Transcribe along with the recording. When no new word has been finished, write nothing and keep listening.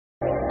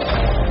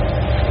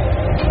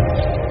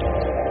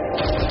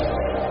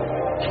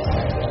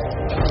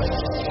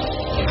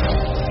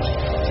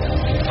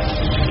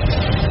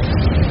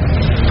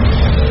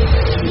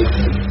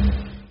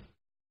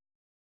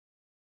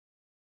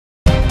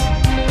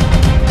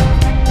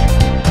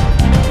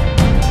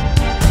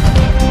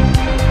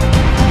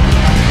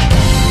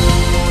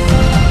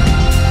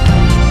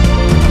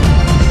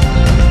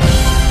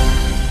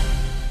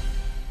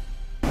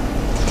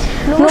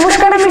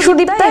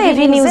Sudipta,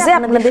 AV নিউজে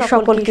আপনাদের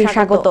সকলকে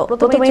স্বাগত।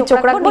 প্রথমেই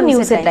চোখ রাখবো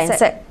নিউজ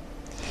হেডলাইন্সে।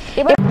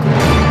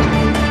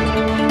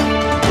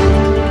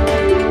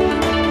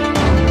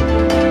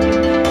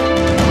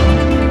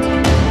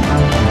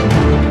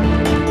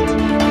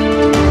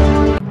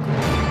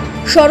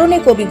 স্মরণে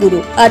কবিগুরু।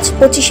 আজ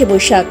 25শে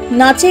বৈশাখ।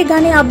 নাচে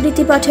গানে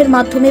আবৃত্তি পাঠের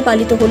মাধ্যমে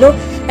পালিত হল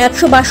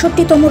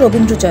 162তম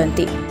রবীন্দ্র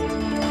জয়ন্তী।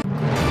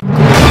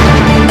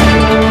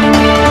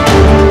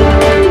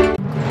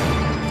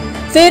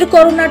 ফের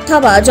করোনার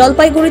থাবা।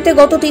 জলপাইগুড়িতে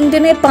গত 3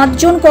 দিনে 5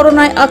 জন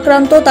করোনায়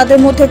আক্রান্ত, তাদের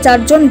মধ্যে 4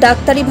 জন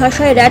ডাক্তারি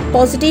ভাষায় র্যাট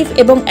পজিটিভ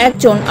এবং 1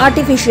 জন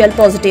আর্টিফিশিয়াল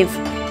পজিটিভ।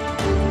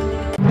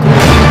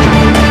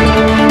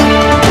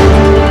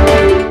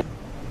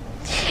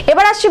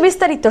 এবার আসছে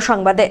বিস্তারিত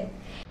সংবাদে।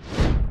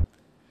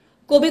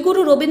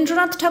 কবিগুরু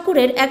রবীন্দ্রনাথ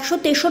ঠাকুরের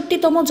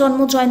 163তম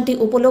জন্মজয়ন্তী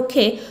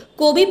উপলক্ষে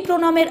কবি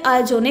প্রণামের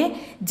আয়োজনে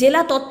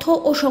জেলা তথ্য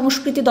ও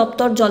সংস্কৃতি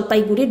দপ্তর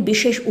জলপাইগুড়ির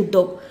বিশেষ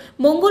উদ্যোগ।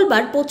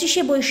 মঙ্গলবার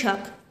 25শে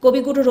বৈশাখ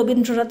কবিগুরু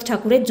রবীন্দ্রনাথ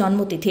ঠাকুরের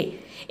জন্মতিথি।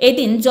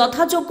 এদিন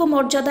যথাযোগ্য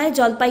মর্যাদায়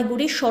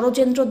জলপাইগুড়ির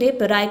শরজেন্দ্র দেব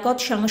রায়কট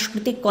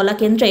সাংস্কৃতিক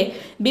কলাকেন্দ্রে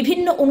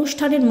বিভিন্ন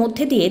অনুষ্ঠানের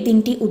মধ্যে দিয়ে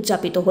দিনটি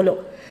উদযাপিত হল।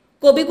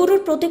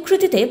 কবিগুরুর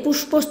প্রতিকৃতিতে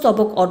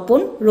পুষ্পস্তবক অর্পণ,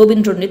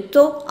 রবীন্দ্র নৃত্য,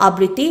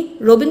 আবৃত্তি,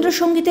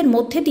 রবীন্দ্রসঙ্গীতের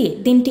মধ্যে দিয়ে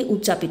দিনটি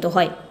উদযাপিত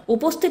হয়।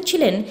 উপস্থিত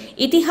ছিলেন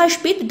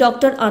ইতিহাসবিদ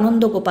ডক্টর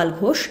আনন্দ গোপাল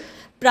ঘোষ,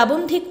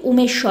 প্রাবন্ধিক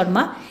উমেশ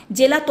শর্মা,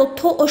 জেলা তথ্য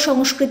ও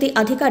সংস্কৃতি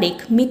আধিকারিক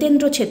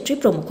মিতেন্দ্র ছেত্রী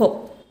প্রমুখ।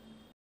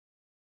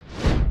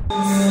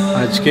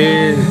 আজকে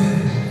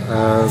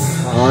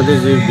আমাদের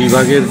যে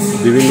বিভাগের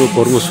বিভিন্ন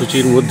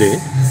কর্মসূচির মধ্যে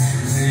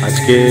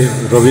আজকে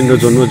রবীন্দ্র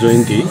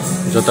জন্মজয়ন্তী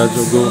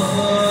যথাযোগ্য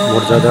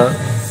মর্যাদা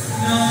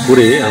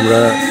করে আমরা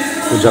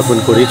উদযাপন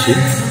করেছি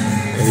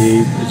এই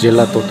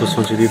জেলা তথ্য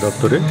সংস্কৃতি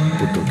দপ্তরের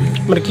উদ্যোগে।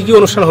 মানে কি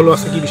অনুষ্ঠান হলো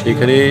আজকে?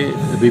 এখানে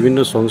বিভিন্ন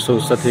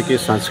সংস্থা থেকে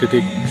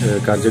সাংস্কৃতিক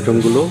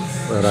কার্যক্রমগুলো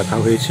রাখা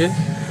হয়েছে,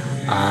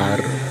 আর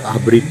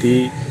আবৃত্তি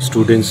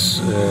স্টুডেন্টস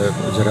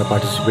যারা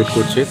পার্টিসিপেট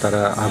করছে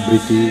তারা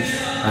আবৃত্তি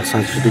আর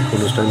সাংস্কৃতিক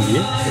অনুষ্ঠান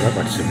দিয়ে ওরা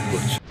পার্টিসিপেট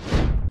করছে।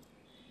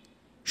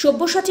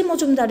 সব্যসাচী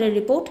মজুমদারের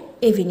রিপোর্ট,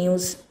 এভি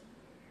নিউজ।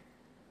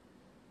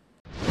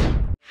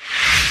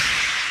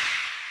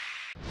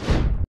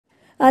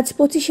 আজ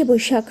 25শে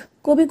বৈশাখ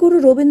কবিগুরু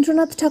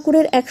রবীন্দ্রনাথ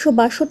ঠাকুরের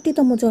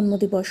 162তম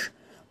জন্মদিবস।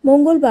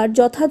 মঙ্গলবার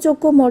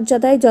যথাযোগ্য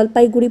মর্যাদায়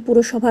জলপাইগুড়ি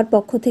পুরসভার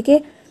পক্ষ থেকে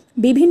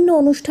বিভিন্ন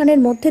অনুষ্ঠানের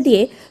মধ্যে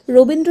দিয়ে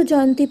রবীন্দ্র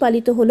জয়ন্তী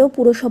পালিত হল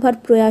পুরসভার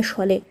প্রয়াস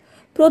হলে।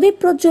 প্রদীপ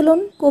প্রজ্বলন,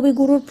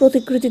 কবিগুরুর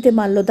প্রতিকৃতিতে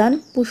মাল্যদান,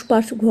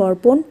 পুষ্পার্ঘ্য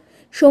অর্পণ,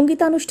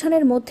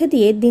 সঙ্গীতানুষ্ঠানের মধ্যে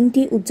দিয়ে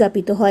দিনটি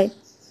উদযাপিত হয়।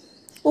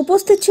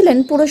 উপস্থিত ছিলেন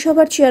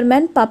পুরসভার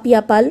chairman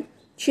Papiya Pal,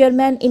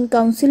 chairman in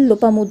council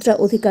Lopamudra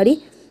অধিকারী,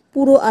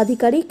 পুর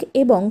আধিকারিক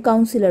এবং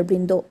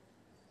কাউন্সিলরবৃন্দ।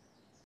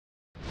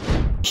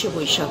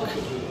 বৈশাখ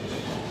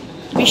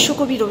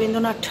বিশ্বকবি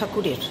রবীন্দ্রনাথ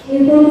ঠাকুরের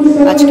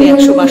আজকে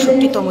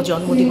 162তম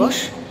জন্মদিবস।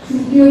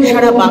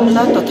 সারা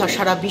বাংলা তথা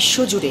সারা বিশ্ব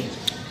জুড়ে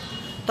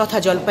তথা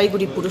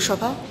জলপাইগুড়ি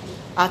পুরসভা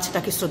আজ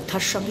তাকে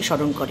শ্রদ্ধার সঙ্গে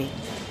স্মরণ করে।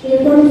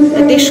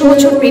 150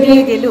 বছর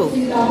পেরিয়ে গেলেও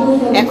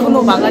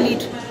এখনও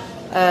বাঙালির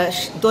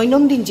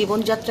দৈনন্দিন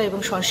জীবনযাত্রা এবং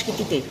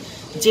সংস্কৃতিতে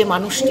যে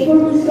মানুষটি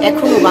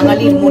এখনও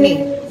বাঙালির মনে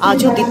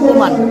আজও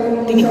দীপ্যমান,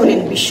 তিনি হলেন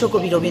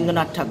বিশ্বকবি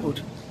রবীন্দ্রনাথ ঠাকুর।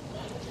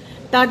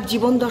 তার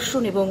জীবন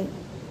দর্শন এবং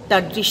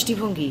তার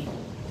দৃষ্টিভঙ্গি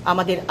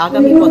আমাদের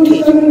আগামী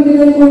পথের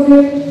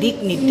দিক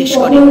নির্দেশ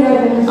করে,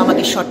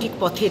 আমাদের সঠিক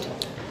পথের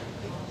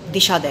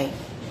দিশা দেয়।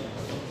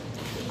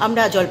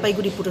 আমরা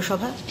জলপাইগুড়ি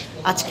পুরসভা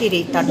আজকের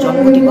এই তার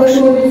জন্মদিবস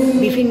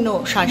বিভিন্ন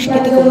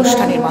সাংস্কৃতিক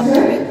অনুষ্ঠানের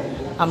মাধ্যমে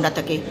আমরা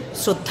তাকে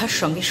শ্রদ্ধার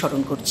সঙ্গে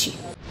স্মরণ করছি।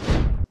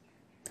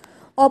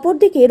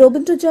 অপরদিকে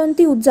রবীন্দ্র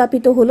জয়ন্তী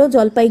উদযাপিত হল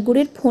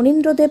জলপাইগুড়ির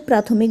ফণীন্দ্রদেব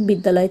প্রাথমিক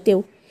বিদ্যালয়তেও।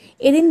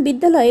 এদিন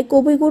বিদ্যালয়ে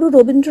কবিগুরু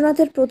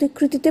রবীন্দ্রনাথের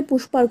প্রতিকৃতিতে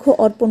পুষ্পার্ঘ্য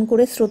অর্পণ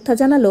করে শ্রদ্ধা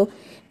জানালো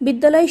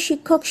বিদ্যালয়ের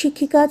শিক্ষক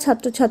শিক্ষিকা,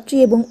 ছাত্রছাত্রী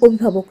এবং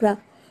অভিভাবকরা।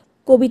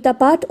 কবিতা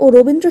পাঠ ও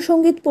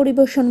রবীন্দ্রসঙ্গীত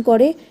পরিবেশন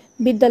করে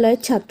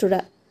বিদ্যালয়ের ছাত্ররা।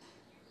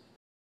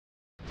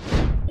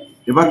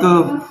 এবার তো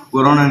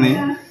করোনা নেই,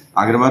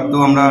 আগের বার তো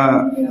আমরা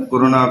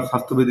করোনা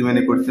স্বাস্থ্যবিধি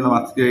মেনে করছিলাম।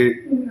 আজকে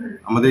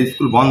আমাদের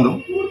স্কুল বন্ধ,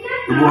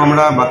 তবুও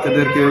আমরা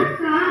বাচ্চাদেরকে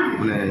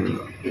মানে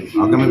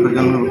আগামী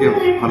প্রজন্মকে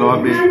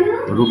ভালোভাবে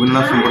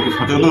রবীন্দ্রনাথ সম্পর্কে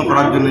সচেতন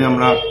করার জন্যই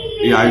আমরা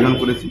এই আয়োজন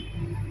করেছি।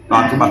 তো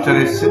আজকে বাচ্চারা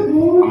এসছে,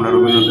 আমরা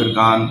রবীন্দ্রনাথের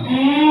গান,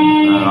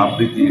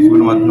 আবৃত্তি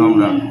এসবের মাধ্যমে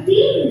আমরা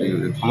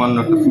সামান্য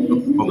একটা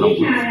প্রোগ্রাম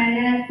করেছি।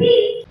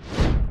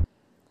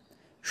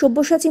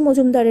 সব্যসাচী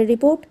মজুমদারের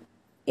রিপোর্ট,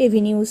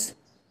 এভি নিউজ।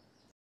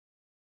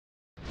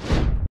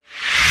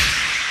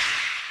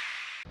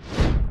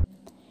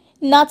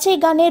 নাচে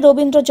গানে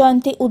রবীন্দ্র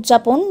জয়ন্তী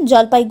উদযাপন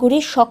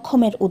জলপাইগুড়ির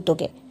সক্ষমের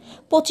উদ্যোগে।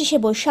 25শে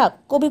বৈশাখ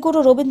কবিগুরু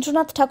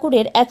রবীন্দ্রনাথ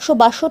ঠাকুরের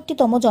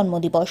 162তম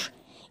জন্মদিবস।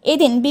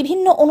 এদিন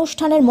বিভিন্ন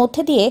অনুষ্ঠানের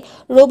মধ্যে দিয়ে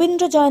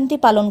রবীন্দ্র জয়ন্তী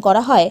পালন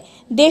করা হয়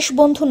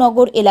দেশবন্ধু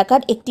নগর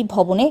এলাকার একটি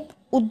ভবনে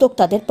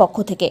উদ্যোক্তাদের পক্ষ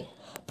থেকে।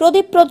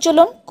 প্রদীপ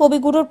প্রজ্বলন,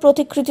 কবিগুরুর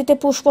প্রতিকৃতিতে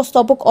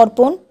পুষ্পস্তবক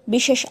অর্পণ,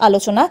 বিশেষ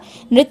আলোচনা,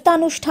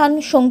 নৃত্যানুষ্ঠান,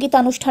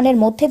 সঙ্গীতানুষ্ঠানের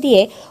মধ্যে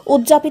দিয়ে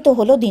উদযাপিত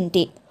হল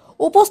দিনটি।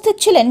 উপস্থিত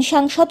ছিলেন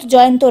সাংসদ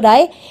জয়ন্ত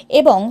রায়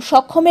এবং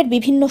সক্ষমের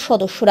বিভিন্ন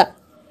সদস্যরা।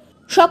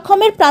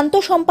 সক্ষমের প্রান্ত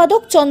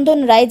সম্পাদক চন্দন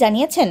রায়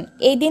জানিয়েছেন,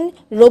 এই দিন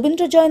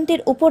রবীন্দ্র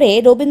জয়ন্তীর উপরে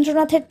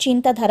রবীন্দ্রনাথের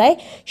চিন্তাধারায়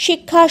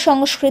শিক্ষা,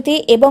 সংস্কৃতি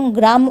এবং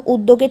গ্রাম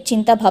উদ্যোগের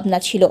চিন্তা ভাবনা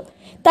ছিল।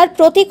 তার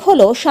প্রতীক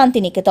হল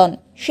শান্তিনিকেতন।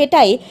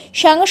 সেটাই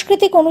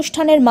সাংস্কৃতিক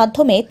অনুষ্ঠানের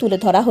মাধ্যমে তুলে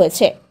ধরা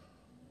হয়েছে।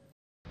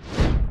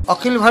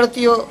 অখিল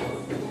ভারতীয়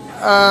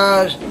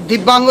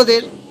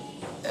দিব্যাঙ্গদের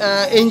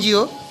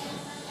এনজিও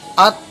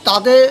আর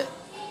তাদের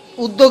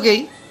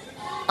উদ্যোগেই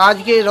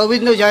আজকে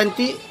রবীন্দ্র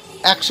জয়ন্তী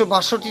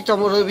 162তম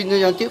রবীন্দ্র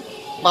জয়ন্তী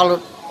পালন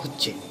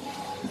হচ্ছে।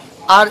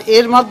 আর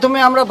এর মাধ্যমে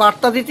আমরা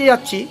বার্তা দিতে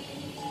যাচ্ছি,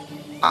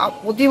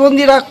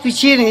 প্রতিবন্ধীরা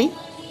পিছিয়ে নেই,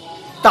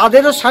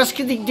 তাদেরও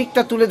সাংস্কৃতিক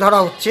দিকটা তুলে ধরা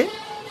হচ্ছে,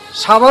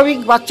 স্বাভাবিক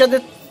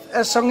বাচ্চাদের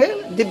সঙ্গে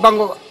দিব্যাঙ্গ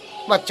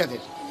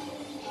বাচ্চাদের।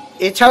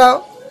 এছাড়াও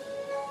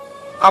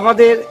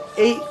আমাদের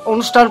এই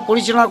অনুষ্ঠান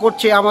পরিচালনা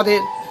করছে আমাদের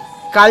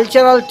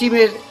কালচারাল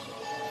টিমের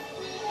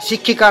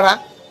শিক্ষিকারা।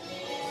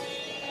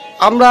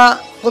 আমরা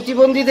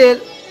প্রতিবন্ধীদের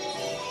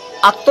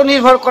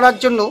আত্মনির্ভর করার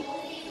জন্য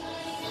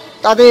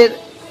তাদের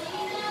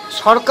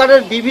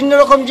সরকারের বিভিন্ন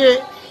রকম যে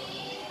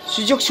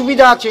সুযোগ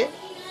সুবিধা আছে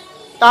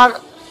তার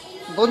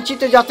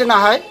বঞ্চিত যাতে না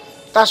হয়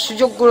তার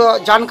সুযোগগুলো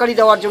জানকারি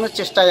দেওয়ার জন্য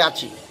চেষ্টায়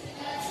আছি।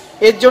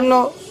 এর জন্য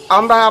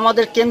আমরা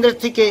আমাদের কেন্দ্রের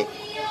থেকে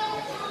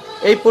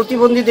এই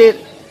প্রতিবন্ধীদের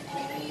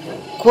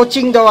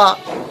কোচিং দেওয়া,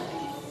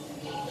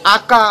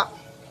 আঁকা,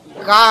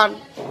 গান,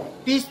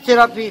 স্পিচ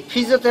থেরাপি,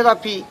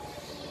 ফিজিওথেরাপি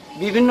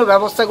বিভিন্ন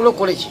ব্যবস্থাগুলো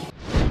করেছি।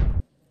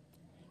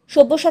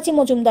 সব্যসাচী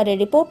মজুমদারের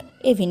রিপোর্ট,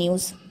 এভি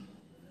নিউজ।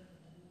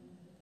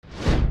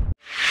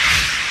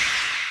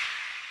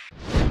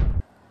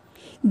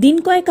 দিন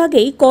কয়েক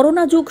আগেই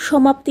করোনা যুগ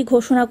সমাপ্তি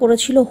ঘোষণা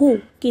করেছিল হু,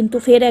 কিন্তু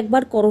ফের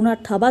একবার করোনার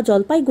থাবা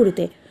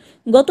জলপাইগুড়িতে।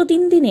 গত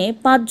 3 দিনে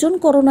 5 জন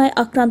করোনায়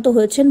আক্রান্ত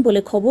হয়েছেন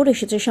বলে খবর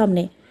এসেছে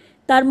সামনে।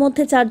 তার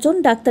মধ্যে 4 জন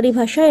ডাক্তারি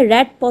ভাষায়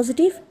র্যাট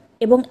পজিটিভ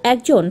এবং 1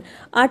 জন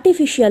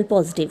আর্টিফিশিয়াল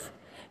পজিটিভ।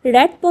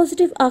 র্যাট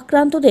পজিটিভ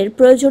আক্রান্তদের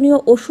প্রয়োজনীয়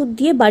ওষুধ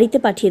দিয়ে বাড়িতে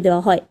পাঠিয়ে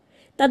দেওয়া হয়।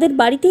 তাদের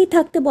বাড়িতেই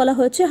থাকতে বলা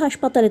হয়েছে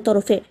হাসপাতালের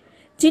তরফে।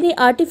 যিনি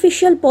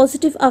আর্টিফিশিয়াল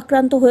পজিটিভ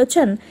আক্রান্ত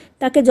হয়েছেন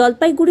তাকে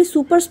জলপাইগুড়ি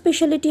সুপার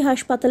স্পেশালিটি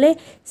হাসপাতালে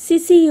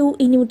সিসিইউ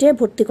ইউনিটে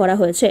ভর্তি করা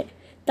হয়েছে।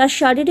 তার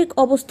শারীরিক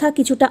অবস্থা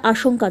কিছুটা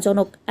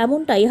আশঙ্কাজনক,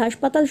 এমনটাই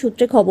হাসপাতাল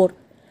সূত্রে খবর।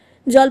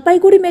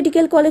 জলপাইগুড়ি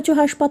মেডিকেল কলেজ ও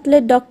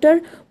হাসপাতালের ডক্টর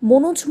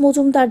মনোজ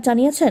মজুমদার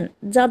জানিয়েছেন,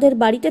 যাদের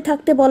বাড়িতে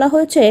থাকতে বলা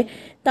হয়েছে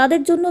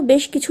তাদের জন্য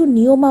বেশ কিছু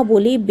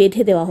নিয়মাবলী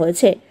বেঁধে দেওয়া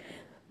হয়েছে।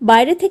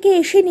 বাইরে থেকে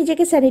এসে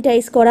নিজেকে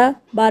স্যানিটাইজ করা,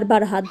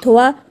 বারবার হাত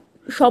ধোয়া,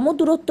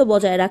 সমদূরত্ব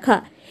বজায় রাখা,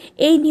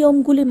 এই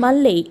নিয়মগুলি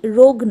মানলেই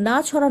রোগ না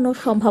ছড়ানোর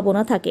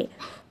সম্ভাবনা থাকে।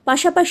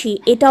 পাশাপাশি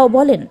এটাও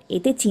বলেন,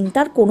 এতে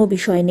চিন্তার কোনো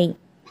বিষয় নেই।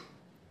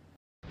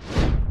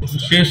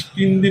 শেষ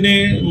 3 দিনে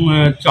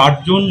 4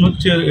 জন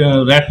হচ্ছে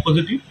র্যাট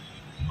পজিটিভ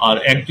আর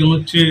 1 জন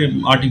হচ্ছে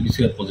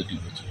আরটিপিসিআর পজিটিভ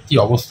হয়েছে। কি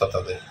অবস্থা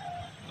তাদের?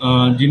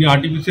 যিনি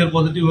আরটিপিসিআর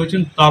পজিটিভ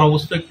হয়েছেন তার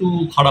অবস্থা একটু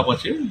খারাপ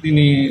আছে,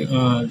 তিনি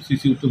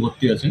সিসিইউতে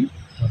ভর্তি আছেন।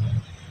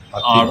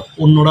 আর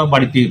অন্যরা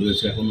বাড়িতেই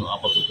রয়েছে এখন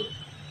আপাতত,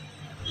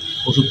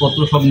 ওষুধপত্র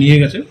সব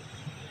নিয়ে গেছে।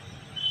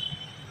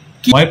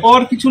 ভয়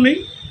পাওয়ার কিছু নেই,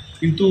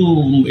 কিন্তু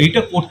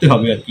এইটা করতে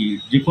হবে আর কি।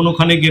 যে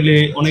কোনোখানে গেলে,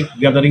 অনেক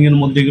গ্যাদারিংয়ের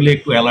মধ্যে গেলে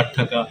একটু অ্যালার্ট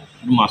থাকা,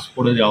 একটু মাস্ক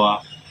পরে যাওয়া,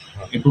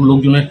 একটু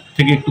লোকজনের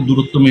থেকে একটু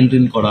দূরত্ব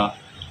মেনটেন করা,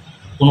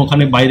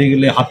 কোনোখানে বাইরে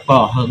গেলে হাত পা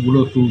গুলো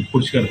একটু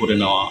পরিষ্কার করে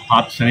নেওয়া,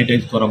 হাত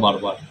স্যানিটাইজ করা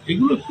বারবার,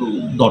 এগুলো একটু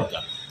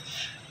দরকার।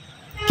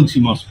 তুলসী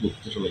মাস্ক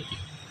পরতে সবাইকে,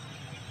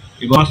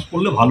 এবার মাস্ক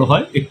পরলে ভালো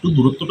হয়, একটু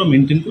দূরত্বটা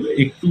মেনটেন করে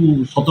একটু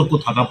সতর্ক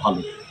থাকা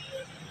ভালো।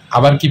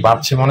 আবার কি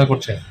বাড়ছে মনে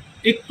করছেন?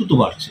 একটু তো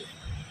বাড়ছে।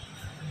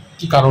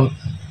 কি কারণ?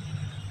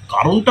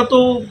 কারণটা তো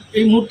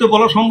এই মুহূর্তে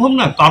বলা সম্ভব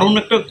না। কারণ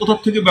একটা কোথা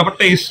থেকে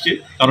ব্যাপারটা এসছে,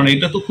 কারণ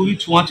এটা তো খুবই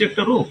ছোঁয়াচে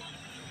একটা রোগ।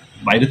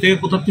 বাইরে থেকে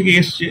কোথা থেকে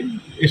এসছে,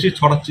 এসে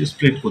ছড়াচ্ছে,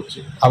 স্প্রেড করছে।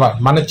 আবার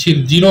মানে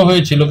জিরো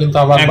হয়েছিল কিন্তু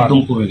আবার একদম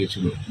কমে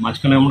গেছিল,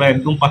 মাঝখানে আমরা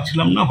একদম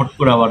পাচ্ছিলাম না, হট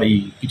করে আবার এই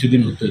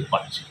কিছুদিন হতে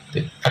পারছি।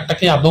 একটা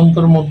কি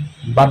আতঙ্কের মধ্যে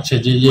বাড়ছে?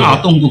 যে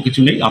আতঙ্ক কিছু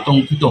নেই,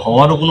 আতঙ্কিত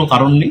হওয়ারও কোনো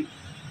কারণ নেই।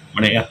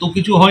 মানে এত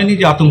কিছু হয়নি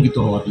যে আতঙ্কিত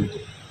হওয়ার কিন্তু।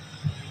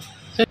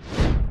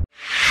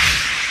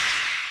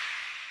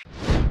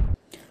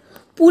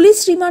 পুলিশ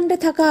রিমান্ডে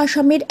থাকা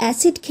আসামির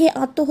অ্যাসিড খেয়ে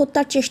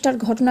আত্মহত্যার চেষ্টার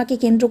ঘটনাকে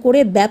কেন্দ্র করে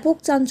ব্যাপক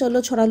চাঞ্চল্য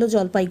ছড়ালো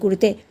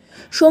জলপাইগুড়িতে।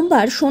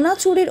 সোমবার সোনা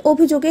চুরির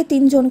অভিযোগে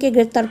 3 জনকে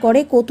গ্রেপ্তার করে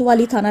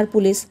কোতোয়ালি থানার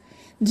পুলিশ।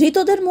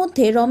 ধৃতদের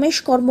মধ্যে রমেশ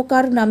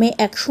কর্মকার নামে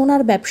এক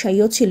সোনার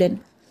ব্যবসায়ীও ছিলেন।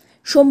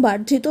 সোমবার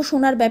ধৃত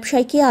সোনার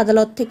ব্যবসায়ীকে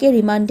আদালত থেকে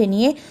রিমান্ডে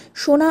নিয়ে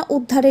সোনা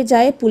উদ্ধারে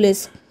যায় পুলিশ।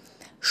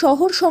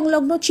 শহর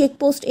সংলগ্ন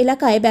চেকপোস্ট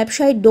এলাকায়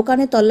ব্যবসায়ীর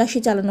দোকানে তল্লাশি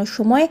চালানোর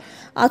সময়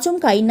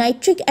আচমকাই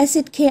নাইট্রিক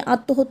অ্যাসিড খেয়ে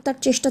আত্মহত্যার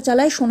চেষ্টা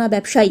চালায় সোনা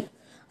ব্যবসায়ী।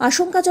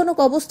 আশঙ্কাজনক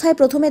অবস্থায়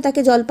প্রথমে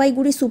তাকে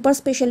জলপাইগুড়ি সুপার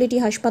স্পেশালিটি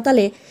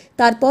হাসপাতালে,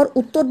 তারপর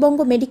উত্তরবঙ্গ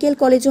মেডিকেল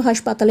কলেজ ও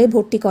হাসপাতালে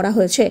ভর্তি করা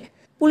হয়েছে।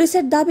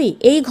 পুলিশের দাবি,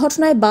 এই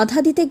ঘটনায় বাধা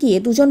দিতে গিয়ে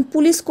 2 জন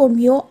পুলিশ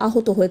কর্মীও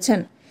আহত হয়েছেন।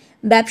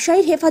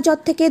 ব্যবসায়ীর হেফাজত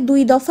থেকে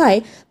 2 দফায়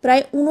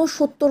প্রায়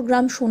 69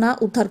 গ্রাম সোনা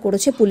উদ্ধার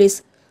করেছে পুলিশ।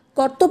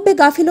 কর্তব্যে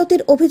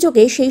গাফিলতির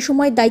অভিযোগে সেই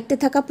সময় দায়িত্বে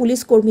থাকা পুলিশ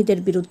কর্মীদের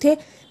বিরুদ্ধে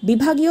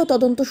বিভাগীয়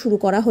তদন্ত শুরু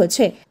করা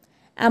হয়েছে,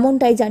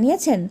 এমনটাই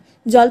জানিয়েছেন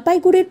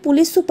জলপাইগুড়ির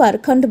পুলিশ সুপার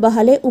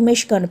খণ্ডবাহালে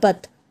উমেশ গণপত।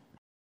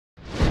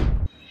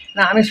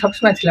 না আমি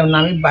সবসময় ছিলাম না,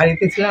 আমি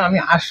বাড়িতে ছিলাম। আমি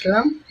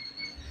আসলাম,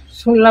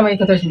 শুনলাম এই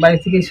কথা, বাড়ি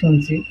থেকেই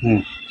শুনছি।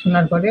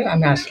 শোনার পরে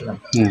আমি আসলাম।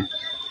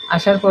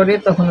 আসার পরে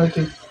তখন ওই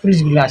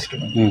পুলিশগুলো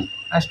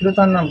আসলো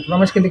তখন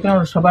রমেশকে দেখলাম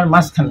সবার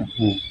মাঝখানে।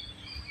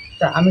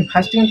 তা আমি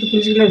ফার্স্টে কিন্তু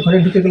পুলিশগুলো ঘরে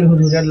ঢুকে গেলে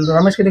হুড় আর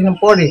রমেশকে দেখলাম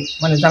পরে,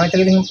 মানে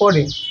জামাইটাকে দেখলাম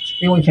পরে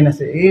ওইখানে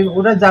আছে। এই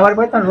ওরা যাওয়ার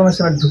পরে তখন রমেশ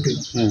আবার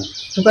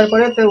ঢুকার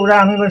পরে তো ওরা,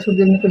 আমি এবার শুধু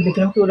এমনি করে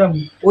দেখলাম কি ওরা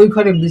ওই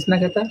ঘরে বিছনা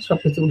খেতা সব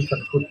কিছু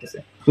উল্টাপাল্টা করতেছে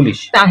পুলিশ।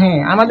 তা হ্যাঁ,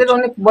 আমাদের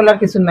অনেক বলার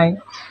কিছু নাই,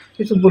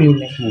 কিছু বলি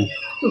নাই,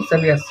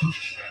 চুপচাপই আসছি।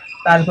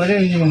 তারপরে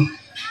ওই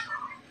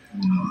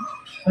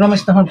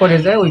রমেশ তখন পরে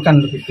যায় ওই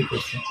কাণ্ড কীর্তি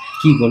করছে।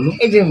 কি করলো?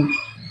 এই যে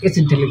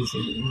এসিড ঢেলে দিছে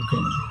মুখে।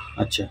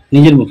 আচ্ছা,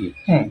 নিজের মুখে?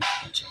 হ্যাঁ।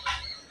 আচ্ছা,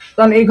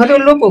 তখন এই ঘরেও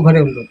লোক ও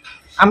ঘরেও লোক,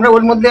 আমরা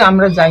ওর মধ্যে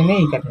আমরা যাইনি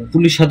এই কারণে।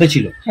 পুলিশ সাথে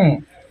ছিল? হ্যাঁ।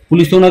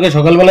 পুলিশ তো ওনাকে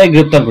সকালবেলায়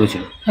গ্রেপ্তার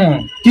করেছিল। হ্যাঁ।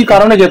 কি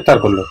কারণে গ্রেপ্তার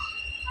করলো?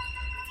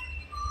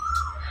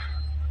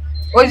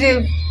 ওই যে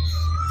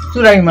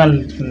চুরাই মাল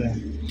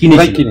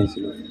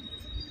কিনেছিল।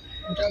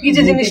 কি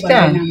যে জিনিসটা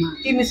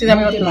কিনেছে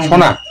আমি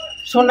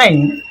শোনাই,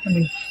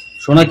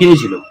 সোনা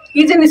কিনেছিল,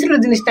 কি জিনিসছিল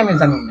জিনিসটা আমি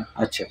জানি না।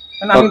 আচ্ছা,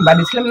 কারণ আমি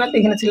বাড়ি ছিলাম না তো,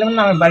 এখানে ছিলাম না,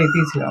 আমি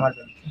বাড়িতেই ছিলাম আমার।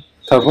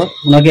 তারপর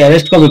ওনাকে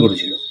অ্যারেস্ট কবে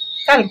করেছিল?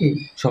 কালকে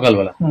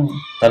সকালবেলা।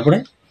 তারপরে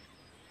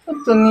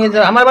তো নিয়ে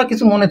যাও, আমার আবার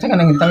কিছু মনে থাকে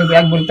না, কিন্তু আমি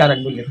এক বলতে আর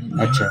এক বলে।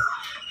 আচ্ছা,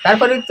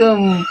 তারপরে তো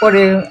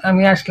পরে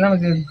আমি আসলাম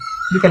যে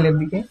বিকালের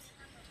দিকে,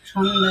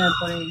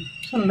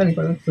 সন্ধ্যার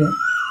পরে তো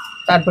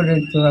তারপরে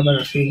তো আবার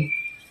সেই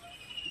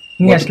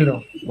নিয়ে আসলো।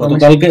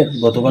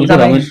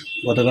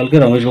 গতকালকে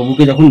রমেশ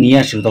বাবুকে যখন নিয়ে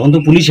আসছিল তখন তো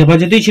পুলিশ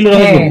হেফাজতেই ছিল?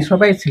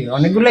 সবাই ছিল,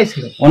 অনেকগুলাই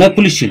ছিল, অনেক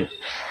পুলিশ ছিল।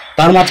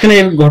 তার মাঝখানে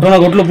ঘটনা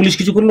ঘটলো, পুলিশ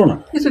কিছু করলো না?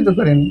 কিছু তো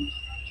করেনি।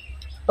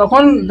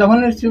 তখন যখন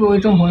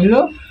ওইরকম হইলো,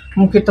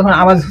 মুখের তখন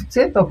আওয়াজ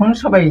হচ্ছে, তখন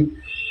সবাই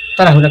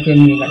তাড়াহুড়াকে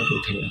নিয়ে গাড়িতে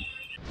উঠে গেল।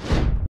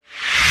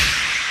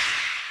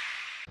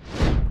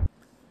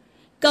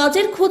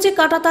 কাজের খোঁজে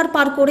কাঁটাতার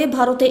পার করে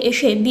ভারতে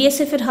এসে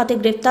বিএসএফ এর হাতে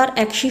গ্রেফতার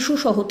এক শিশু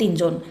সহ 3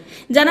 জন।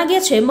 জানা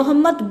গিয়েছে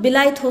মোহাম্মদ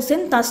বিলায়েত হোসেন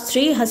তার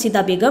স্ত্রী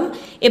হাসিদা বেগম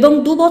এবং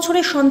 2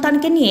 বছরের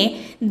সন্তানকে নিয়ে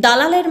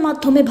দালালের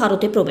মাধ্যমে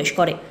ভারতে প্রবেশ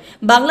করে।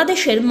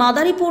 বাংলাদেশের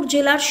মাদারীপুর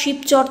জেলার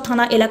শিবচর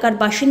থানা এলাকার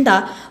বাসিন্দা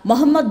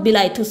মোহাম্মদ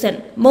বিলায়েত হোসেন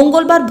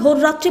মঙ্গলবার ভোর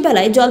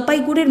রাত্রিবেলায়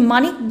জলপাইগুড়ির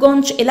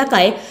মানিকগঞ্জ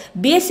এলাকায়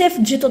বিএসএফ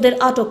ধৃতদের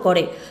আটক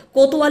করে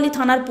কোতোয়ালি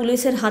থানার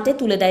পুলিশের হাতে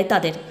তুলে দেয়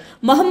তাদের।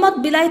 মোহাম্মদ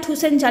বিলায়েত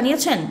হোসেন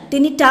জানিয়েছেন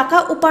তিনি টাকা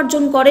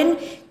উপার্জন করেন,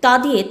 তা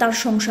দিয়ে তার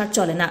সংসার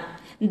চলে না।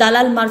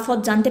 দালাল মারফত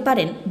জানতে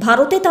পারেন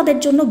ভারতে তাদের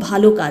জন্য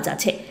ভালো কাজ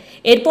আছে।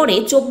 এরপরে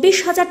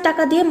 24,000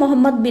 টাকা দিয়ে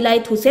মোহাম্মদ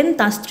বিলায়েত হোসেন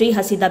তার স্ত্রী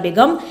হাসিদা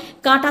বেগম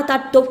কাঁটা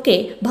তার টপকে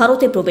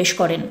ভারতে প্রবেশ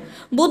করেন।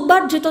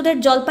 বুধবার ধৃতদের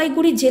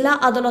জলপাইগুড়ি জেলা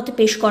আদালতে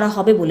পেশ করা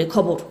হবে বলে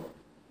খবর।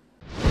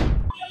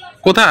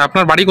 কোথায়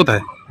আপনার বাড়ি?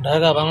 কোথায়?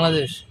 ঢাকা,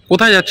 বাংলাদেশ।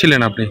 কোথায়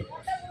যাচ্ছিলেন আপনি?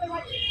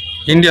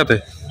 ইন্ডিয়াতে?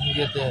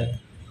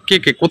 কে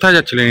কে কোথায়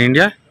যাচ্ছিলেন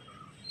ইন্ডিয়া?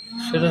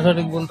 সেটা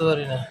সঠিক বলতে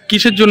পারি না।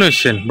 কিসের জন্য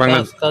এসেছেন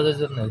বাংলাদেশ? কাজের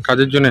জন্য।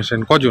 কাজের জন্য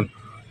এসেছেন? কজন?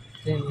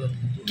 3 জন।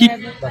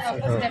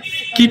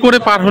 কি করে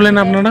পার হলেন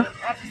আপনারা?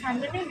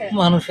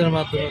 মানুষের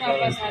মাধ্যমে।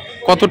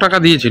 কত টাকা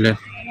দিয়েছিলেন?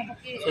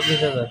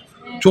 24,000।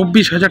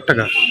 24,000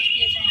 টাকা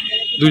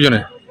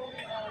দুজনে?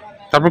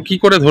 তারপর কি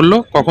করে ধরলো?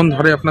 কখন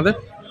ধরে আপনাদের?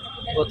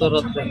 গত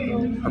রাত্রে।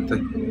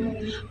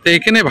 তো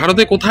এখানে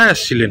ভারতে কোথায়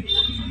আসছিলেন?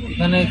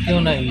 এখানে কেউ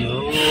নাই,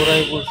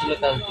 ওরাই বলছিল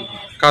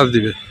কাজ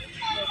দিবে।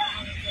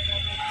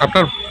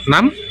 আপনার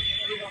নাম?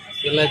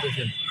 বিলায়েত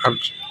হোসেন। আর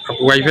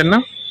ওয়াইফের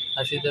নাম?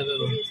 হাসিদা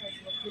বেগম।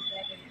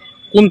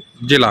 কোন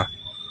জেলা?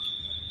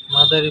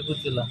 মাদারীপুর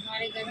জেলা।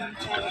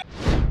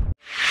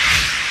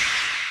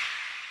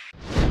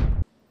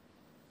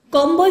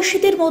 কম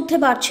বয়সীদের মধ্যে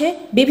বাড়ছে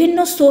বিভিন্ন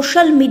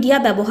সোশ্যাল মিডিয়া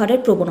ব্যবহারের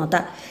প্রবণতা,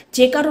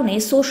 যে কারণে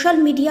সোশ্যাল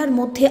মিডিয়ার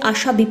মধ্যে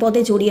আসা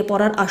বিপদে জড়িয়ে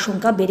পড়ার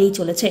আশঙ্কা বেড়েই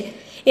চলেছে।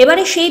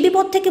 এবারে সেই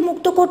বিপদ থেকে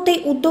মুক্ত করতেই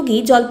উদ্যোগী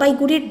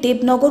জলপাইগুড়ির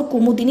দেবনগর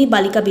কুমুদিনী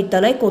বালিকা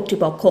বিদ্যালয়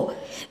কর্তৃপক্ষ।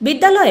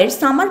 বিদ্যালয়ের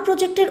সামার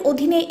প্রজেক্টের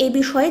অধীনে এ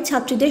বিষয়ে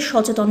ছাত্রীদের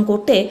সচেতন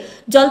করতে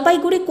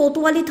জলপাইগুড়ি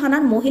কোতোয়ালি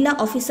থানার মহিলা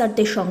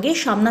অফিসারদের সঙ্গে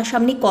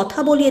সামনাসামনি কথা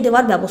বলিয়ে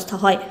দেওয়ার ব্যবস্থা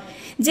হয়,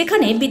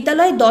 যেখানে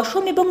বিদ্যালয়ে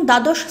 10ম এবং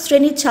দ্বাদশ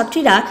শ্রেণীর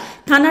ছাত্রীরা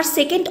থানার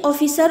সেকেন্ড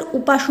অফিসার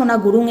উপাসনা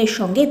গুরুং এর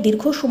সঙ্গে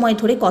দীর্ঘ সময়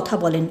ধরে কথা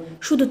বলেন।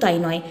 শুধু তাই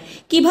নয়,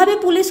 কিভাবে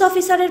পুলিশ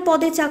অফিসারের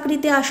পদে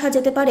চাকরিতে আসা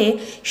যেতে পারে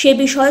সে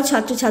বিষয়ে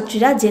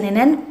ছাত্রছাত্রীরা জেনে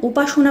নেন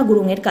উপাসনা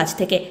গুরুং এর কাছ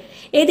থেকে।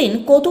 এদিন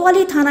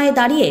কোতোয়ালি থানায়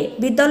দাঁড়িয়ে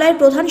বিদ্যালয়ের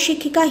প্রধান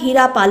শিক্ষিকা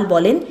হীরা পাল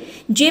বলেন,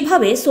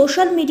 যেভাবে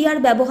সোশ্যাল মিডিয়ার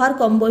ব্যবহার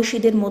কম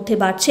বয়সীদের মধ্যে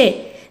বাড়ছে,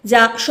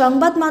 যা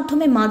সংবাদ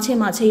মাধ্যমে মাঝে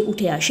মাঝেই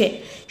উঠে আসে,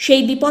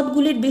 সেই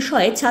বিপদগুলির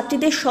বিষয়ে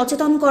ছাত্রীদের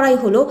সচেতন করাই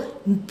হলো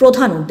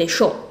প্রধান উদ্দেশ্য।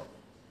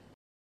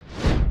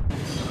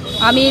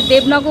 আমি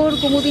দেবনগর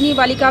কুমুদিনী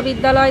বালিকা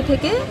বিদ্যালয়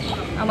থেকে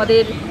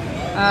আমাদের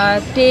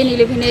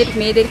 10-11-এর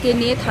মেয়েদেরকে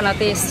নিয়ে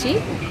থানাতে এসেছি।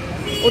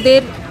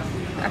 ওদের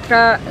একটা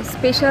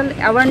স্পেশাল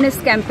অ্যাওয়ারনেস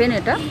ক্যাম্পেন,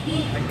 এটা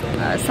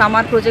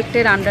সামার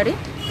প্রজেক্টের আন্ডারে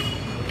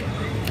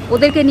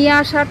ওদেরকে নিয়ে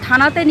আসার,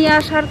 থানাতে নিয়ে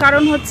আসার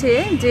কারণ হচ্ছে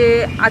যে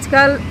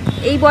আজকাল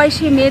এই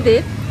বয়সী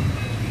মেয়েদের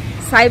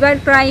সাইবার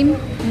ক্রাইম,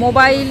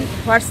 মোবাইল,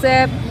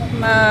 হোয়াটসঅ্যাপ,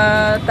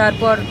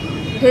 তারপর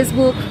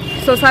ফেসবুক,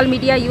 সোশ্যাল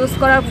মিডিয়া ইউজ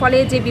করার ফলে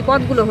যে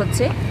বিপদগুলো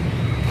হচ্ছে,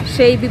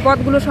 সেই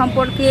বিপদগুলো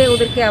সম্পর্কে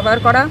ওদেরকে অ্যাওয়্যার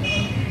করা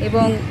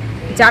এবং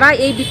যারা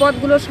এই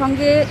বিপদগুলোর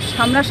সঙ্গে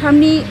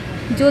সামনাসামনি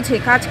জোঝে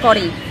কাজ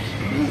করে,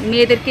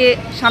 মেয়েদেরকে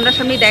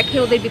সামনাসামনি দেখে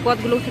ওদের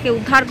বিপদগুলো থেকে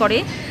উদ্ধার করে,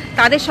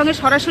 তাদের সঙ্গে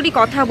সরাসরি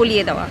কথা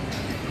বলিয়ে দেওয়া,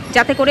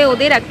 যাতে করে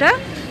ওদের একটা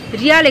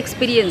রিয়াল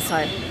এক্সপিরিয়েন্স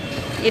হয়,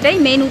 এটাই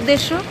মেইন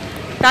উদ্দেশ্য।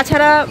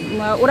 তাছাড়া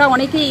ওরা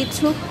অনেকেই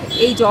ইচ্ছুক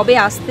এই জবে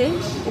আসতে।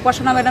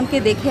 উপাসনা ম্যাডামকে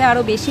দেখে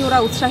আরও বেশি ওরা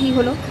উৎসাহী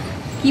হলো,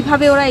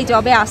 কিভাবে ওরা এই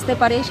জবে আসতে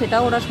পারে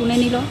সেটাও ওরা শুনে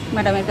নিল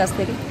ম্যাডামের কাছ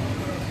থেকে।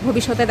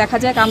 ভবিষ্যতে দেখা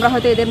যাক, আমরা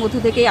হয়তো এদের মধ্য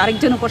থেকে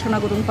আরেকজন উপাসনা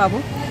গুরুং পাবো।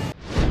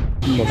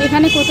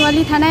 এখানে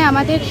কোতোয়ালি থানায়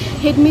আমাদের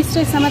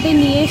হেডমিস্ট্রেস আমাদের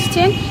নিয়ে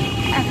এসছেন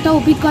একটা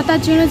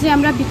অভিজ্ঞতার জন্য, যে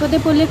আমরা বিপদে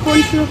পড়লে কোন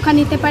সুরক্ষা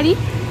নিতে পারি,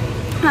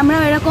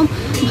 আমরাও এরকম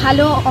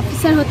ভালো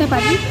অফিসার হতে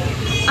পারি।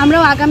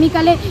 আমরাও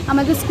আগামীকালে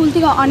আমাদের স্কুল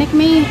থেকে অনেক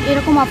মেয়ে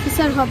এরকম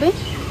অফিসার হবে।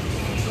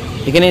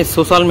 এখানে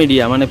সোশ্যাল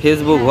মিডিয়া মানে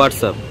ফেসবুক,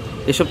 হোয়াটসঅ্যাপ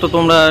এসব তো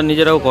তোমরা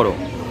নিজেরাও করো,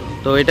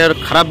 তো এটার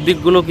খারাপ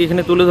দিকগুলো কি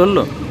এখানে তুলে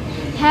ধরলো?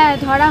 হ্যাঁ,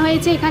 ধরা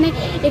হয়েছে।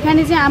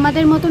 এখানে যে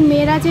আমাদের মতন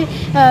মেয়েরা যে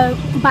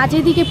বাজে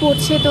দিকে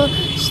পড়ছে, তো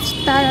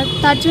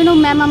তার জন্য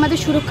ম্যাম আমাদের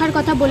সুরক্ষার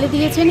কথা বলে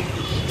দিয়েছেন।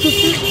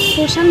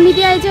 সোশ্যাল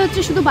মিডিয়ায় যে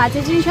হচ্ছে শুধু বাজে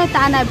জিনিস হয়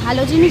তা নয়,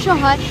 ভালো জিনিসও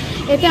হয়।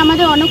 এতে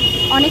আমাদের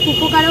অনেক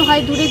উপকারও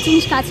হয়, দূরের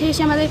জিনিস কাছে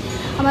এসে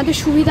আমাদের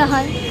সুবিধা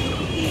হয়।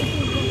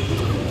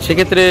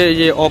 সেক্ষেত্রে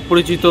যে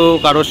অপরিচিত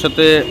কারোর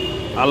সাথে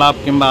আলাপ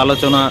কিংবা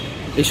আলোচনা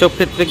এসব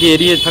ক্ষেত্রে কি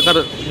এড়িয়ে থাকার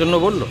জন্য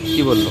বললো,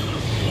 কি বললো?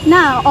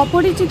 না,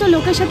 অপরিচিত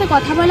লোকের সাথে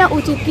কথা বলা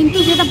উচিত, কিন্তু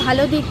যেটা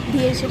ভালো দিক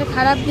দিয়ে, সেটা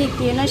খারাপ দিক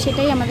দিয়ে নয়,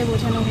 সেটাই আমাদের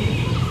বোঝানো হলো।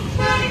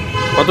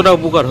 কতটা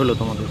উপকার হলো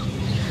তোমাদের?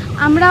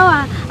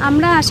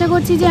 আমরা আশা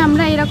করছি যে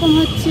আমরা এরকম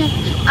হচ্ছে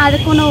আর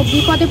কোনো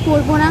বিপদে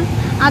পড়বো না।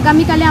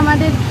 আগামীকালে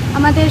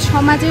আমাদের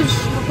সমাজের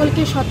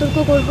সকলকে সতর্ক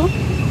করব।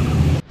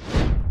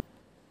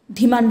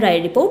 ধীমান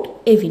রায়ের রিপোর্ট,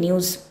 এভি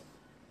নিউজ।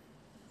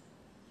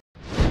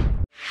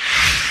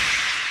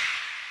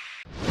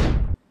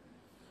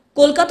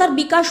 কলকাতার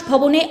বিকাশ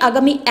ভবনে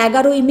আগামী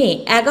 11ই মে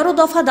 11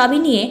 দফা দাবি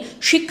নিয়ে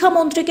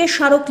শিক্ষামন্ত্রীকে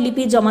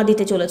স্মারকলিপি জমা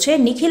দিতে চলেছে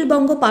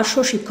নিখিলবঙ্গ পার্শ্ব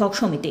শিক্ষক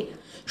সমিতি।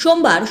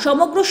 সোমবার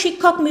সমগ্র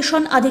শিক্ষক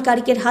মিশন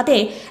আধিকারিকের হাতে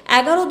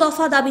 11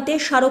 দফা দাবিতে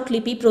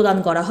স্মারকলিপি প্রদান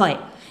করা হয়।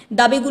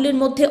 দাবিগুলির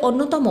মধ্যে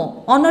অন্যতম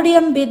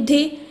অনারিয়াম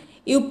বৃদ্ধি,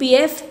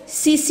 ইউপিএফ,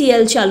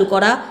 সিসিএল চালু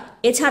করা।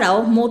 এছাড়াও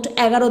মোট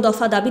 11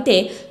 দফা দাবিতে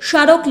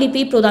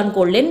স্মারকলিপি প্রদান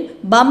করলেন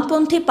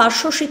বামপন্থী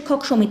পার্শ্ব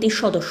শিক্ষক সমিতির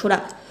সদস্যরা।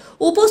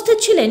 উপস্থিত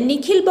ছিলেন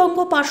নিখিলবঙ্গ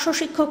পার্শ্ব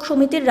শিক্ষক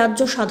সমিতির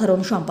রাজ্য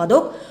সাধারণ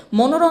সম্পাদক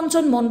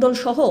মনোরঞ্জন মণ্ডল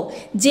সহ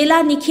জেলা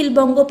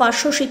নিখিলবঙ্গ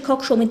পার্শ্ব শিক্ষক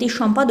সমিতির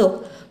সম্পাদক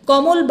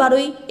কমল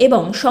বারুই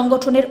এবং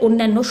সংগঠনের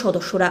অন্যান্য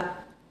সদস্যরা।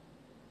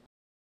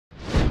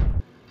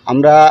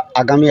 আমরা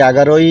আগামী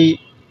 11ই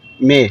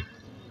মে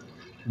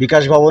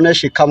বিকাশ ভবনে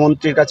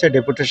শিক্ষামন্ত্রীর কাছে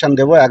ডেপুটেশন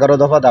দেব 11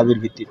 দফা দাবির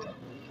ভিত্তিতে।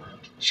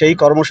 সেই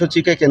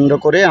কর্মসূচিকে কেন্দ্র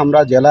করে আমরা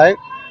জেলায়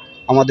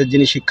আমাদের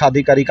যিনি শিক্ষা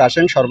আধিকারিক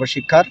আছেন,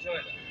 সর্বশিক্ষার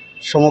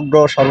সমগ্র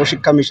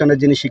সর্বশিক্ষা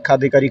মিশনের যিনি শিক্ষা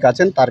আধিকারিক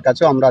আছেন, তার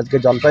কাছেও আমরা আজকে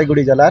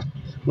জলপাইগুড়ি জেলার,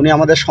 উনি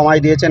আমাদের সময়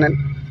দিয়েছেন,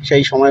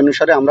 সেই সময়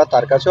অনুসারে আমরা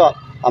তার কাছেও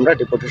আমরা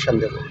ডেপুটেশন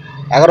দেব।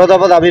 11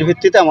 দফা দাবির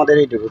ভিত্তিতে আমাদের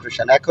এই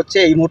ডেপুটেশন। এক হচ্ছে,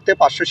 এই মুহূর্তে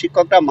পার্শ্ব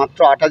শিক্ষকরা মাত্র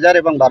 8,000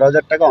 এবং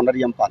 12,000 টাকা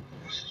অনারিয়াম পান,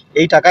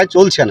 এই টাকায়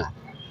চলছে না।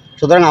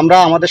 সুতরাং আমরা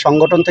আমাদের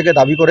সংগঠন থেকে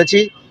দাবি করেছি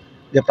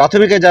যে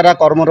প্রাথমিকে যারা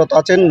কর্মরত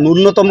আছেন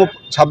ন্যূনতম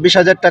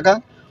 26,000 টাকা,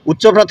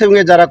 উচ্চ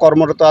প্রাথমিকে যারা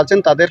কর্মরত আছেন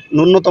তাদের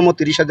ন্যূনতম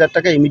 30,000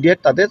 টাকা ইমিডিয়েট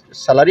তাদের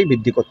স্যালারি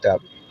বৃদ্ধি করতে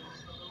হবে।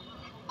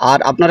 আর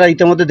আপনারা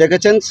ইতিমধ্যে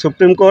দেখেছেন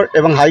সুপ্রিম কোর্ট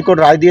এবং হাইকোর্ট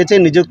রায় দিয়েছে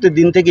নিযুক্তির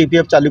দিন থেকে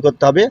ইপিএফ চালু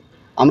করতে হবে।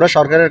 আমরা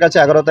সরকারের কাছে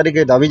 11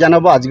 তারিখে দাবি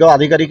জানাবো, আজকেও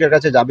আধিকারিকের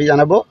কাছে দাবি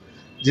জানাবো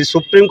যে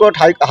সুপ্রিম কোর্ট,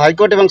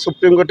 হাইকোর্ট এবং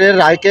সুপ্রিম কোর্টের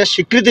রায়কে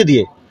স্বীকৃতি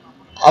দিয়ে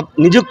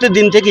নিযুক্তির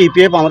দিন থেকে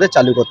ইপিএফ আমাদের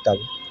চালু করতে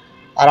হবে।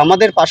 আর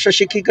আমাদের পার্শ্ব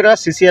শিক্ষিকারা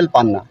সিসিএল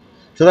পান না,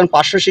 সুতরাং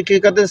পার্শ্ব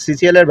শিক্ষিকাদের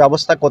সিসিএলের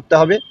ব্যবস্থা করতে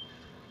হবে।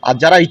 আর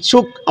যারা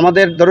ইচ্ছুক,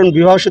 আমাদের ধরুন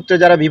বিবাহ সূত্রে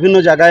যারা বিভিন্ন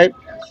জায়গায়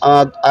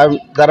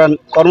যারা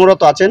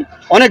কর্মরত আছেন,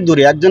 অনেক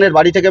দূরে, একজনের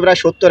বাড়ি থেকে প্রায়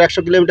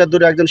 70-100 কিলোমিটার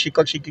দূরে একজন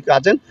শিক্ষক শিক্ষিকা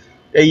আছেন,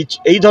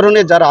 এই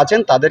ধরনের যারা আছেন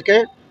তাদেরকে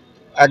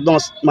একদম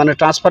মানে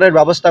ট্রান্সফারের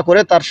ব্যবস্থা করে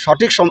তার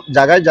সঠিক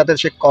জায়গায় যাতে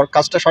সে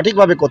কাজটা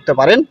সঠিকভাবে করতে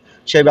পারেন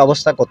সেই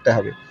ব্যবস্থা করতে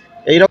হবে।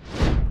 এইরকম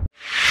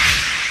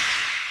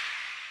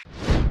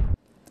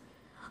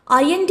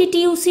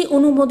আইএনটিটিইউসি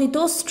অনুমোদিত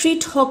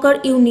স্ট্রিট হকার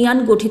ইউনিয়ন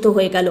গঠিত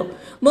হয়ে গেল।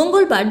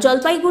 মঙ্গলবার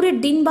জলপাইগুড়ির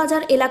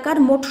দিনবাজার এলাকার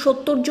মোট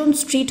 70 জন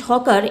স্ট্রিট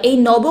হকার এই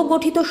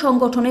নবগঠিত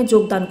সংগঠনে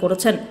যোগদান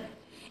করেছেন।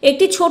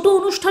 একটি ছোট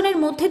অনুষ্ঠানের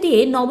মধ্যে দিয়ে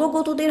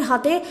নবগতদের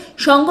হাতে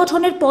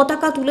সংগঠনের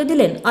পতাকা তুলে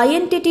দিলেন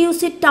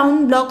আইএনটিটিইউসির টাউন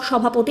ব্লক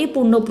সভাপতি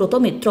পূর্ণব্রত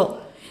মিত্র।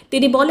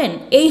 তিনি বলেন,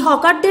 এই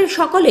হকারদের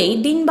সকলেই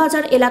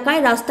দিনবাজার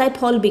এলাকায় রাস্তায়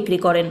ফল বিক্রি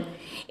করেন।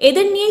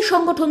 এদের নিয়েই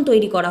সংগঠন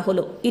তৈরি করা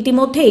হলো।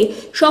 ইতিমধ্যেই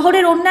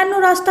শহরের অন্যান্য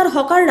রাস্তার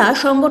হকাররা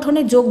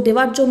সংগঠনে যোগ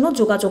দেওয়ার জন্য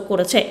যোগাযোগ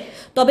করেছে।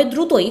 তবে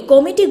দ্রুতই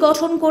কমিটি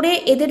গঠন করে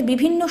এদের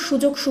বিভিন্ন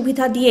সুযোগ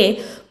সুবিধা দিয়ে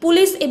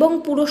পুলিশ এবং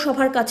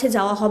পুরসভার কাছে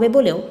যাওয়া হবে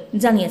বলেও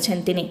জানিয়েছেন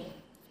তিনি।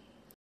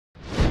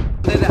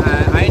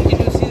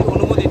 আইএনটিটিইউসি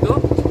অনুমোদিত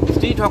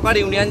স্ট্রিট হকার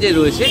ইউনিয়ন যে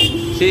রয়েছে,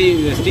 সেই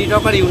স্ট্রিট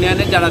হকার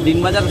ইউনিয়নের যারা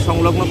দিনবাজার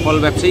সংলগ্ন ফল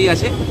ব্যবসায়ী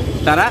আছে,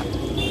 তারা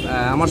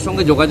আমার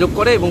সঙ্গে যোগাযোগ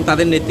করে এবং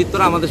তাদের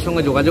নেতৃত্বরা আমাদের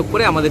সঙ্গে যোগাযোগ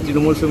করে আমাদের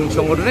তৃণমূল শ্রমিক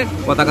সংগঠনের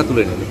পতাকা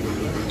তুলে নিল।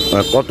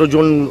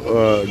 কতজন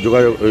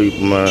যোগাযোগ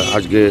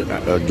আজকে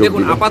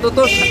দেখুন, আপাতত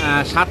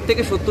 60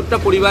 থেকে 70টা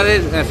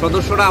পরিবারের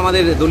সদস্যরা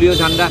আমাদের দলীয়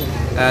ঝান্ডা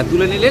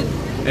তুলে নিলেন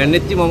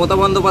নেত্রী মমতা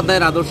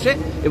বন্দ্যোপাধ্যায়ের আদর্শে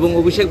এবং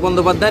অভিষেক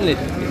বন্দ্যোপাধ্যায়ের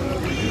নেতৃত্বে।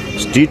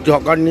 স্ট্রিট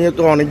হকার নিয়ে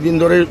তো অনেকদিন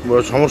ধরে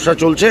সমস্যা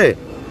চলছে,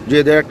 যে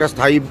এদের একটা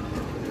স্থায়ী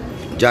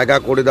জায়গা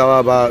করে দেওয়া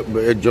বা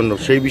এর জন্য,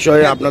 সেই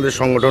বিষয়ে আপনাদের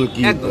সংগঠন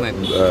কি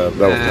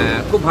ব্যবস্থা?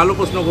 খুব ভালো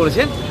প্রশ্ন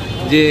করেছেন।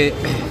 যে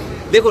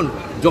দেখুন,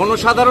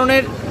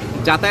 জনসাধারণের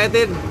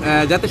যাতায়াতের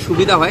যাতে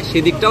সুবিধা হয়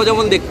সেদিকটাও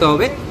যেমন দেখতে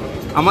হবে।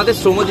 আমাদের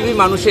শ্রমজীবী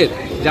মানুষের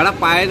যারা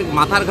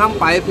মাথার ঘাম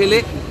পায়ে ফেলে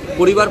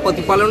পরিবার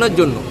প্রতিপালনের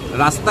জন্য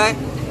রাস্তায়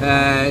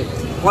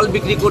ফল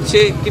বিক্রি করছে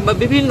কিংবা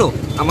বিভিন্ন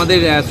আমাদের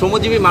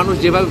শ্রমজীবী মানুষ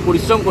যেভাবে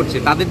পরিশ্রম করছে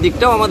তাদের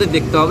দিকটাও আমাদের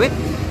দেখতে হবে।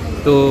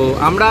 তো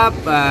আমরা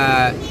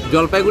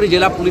জলপাইগুড়ি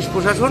জেলা পুলিশ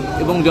প্রশাসন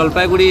এবং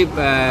জলপাইগুড়ি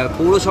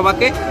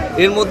পৌরসভাকে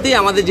এর মধ্যেই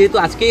আমাদের যেহেতু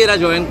আজকেই এরা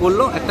জয়েন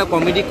করলো, একটা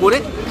কমিটি করে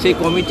সেই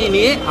কমিটি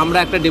নিয়ে আমরা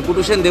একটা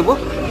ডেপুটেশন দেব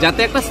যাতে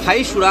একটা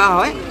স্থায়ী সুরাহা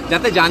হয়,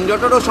 যাতে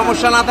যানজটেরও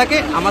সমস্যা না থাকে,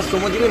 আমার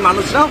শ্রমজীবী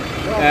মানুষরাও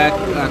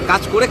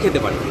কাজ করে খেতে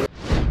পারে।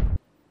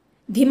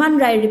 ধীমান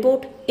রায়ের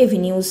রিপোর্ট, এভি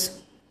নিউজ।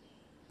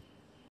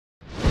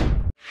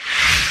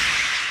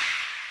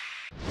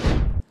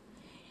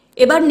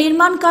 এবার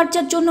নির্মাণ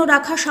কার্যের জন্য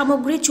রাখা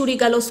সামগ্রী চুরি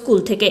গেল স্কুল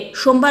থেকে।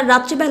 সোমবার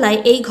রাত্রিবেলায়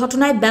এই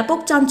ঘটনায় ব্যাপক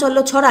চাঞ্চল্য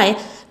ছড়ায়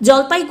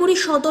জলপাইগুড়ি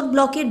সদর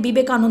ব্লকের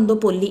বিবেকানন্দ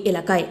পল্লী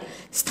এলাকায়।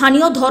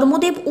 স্থানীয়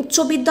ধর্মদেব উচ্চ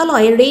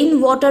বিদ্যালয়ে রেইন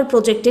ওয়াটার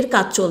প্রজেক্টের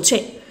কাজ চলছে।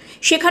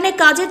 সেখানে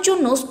কাজের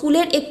জন্য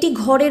স্কুলের একটি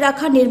ঘরে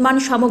রাখা নির্মাণ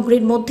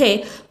সামগ্রীর মধ্যে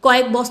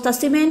কয়েক বস্তা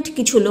সিমেন্ট,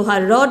 কিছু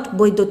লোহার রড,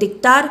 বৈদ্যুতিক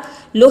তার,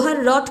 লোহার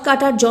রড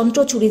কাটার যন্ত্র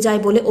চুরি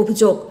যায় বলে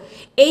অভিযোগ।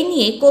 এই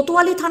নিয়ে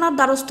কোতোয়ালি থানার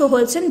দ্বারস্থ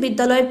হয়েছেন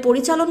বিদ্যালয়ের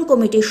পরিচালন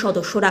কমিটির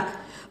সদস্যরা।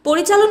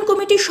 পরিচালন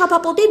কমিটির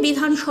সভাপতি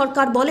বিধান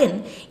সরকার বলেন,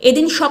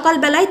 এদিন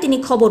সকালবেলায় তিনি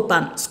খবর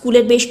পান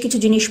স্কুলের বেশ কিছু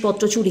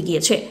জিনিসপত্র চুরি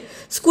গিয়েছে।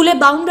 স্কুলে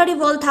বাউন্ডারি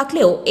ওয়াল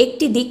থাকলেও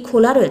একটি দিক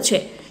খোলা রয়েছে।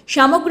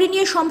 সামগ্রী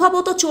নিয়ে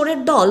সম্ভবত চোরের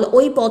দল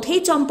ওই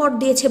পথেই চম্পট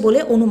দিয়েছে বলে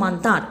অনুমান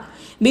তাঁর।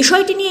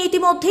 বিষয়টি নিয়ে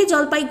ইতিমধ্যেই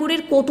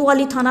জলপাইগুড়ির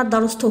কোতোয়ালি থানার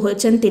দ্বারস্থ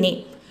হয়েছেন তিনি।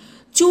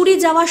 চুরি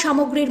যাওয়া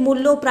সামগ্রীর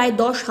মূল্য প্রায়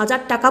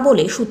 10,000 টাকা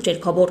বলে সূত্রের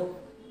খবর।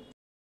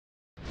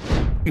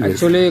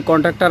 অ্যাকচুয়ালি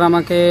কন্ট্রাক্টর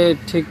আমাকে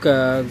ঠিক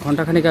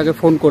ঘন্টাখানিক আগে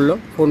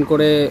ফোন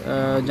করে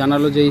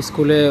জানালো যে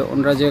স্কুলে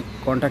ওনারা যে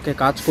কন্ট্রাক্টে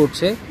কাজ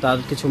করছে তার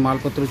কিছু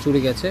মালপত্র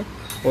চুরি গেছে।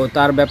 ও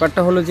তার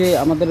ব্যাপারটা হলো যে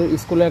আমাদের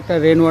স্কুলে একটা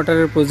রেন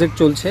ওয়াটারের প্রজেক্ট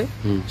চলছে,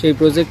 সেই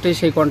প্রজেক্টে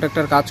সেই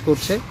কন্ট্রাক্টর কাজ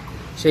করছে।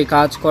 সেই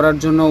কাজ করার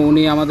জন্য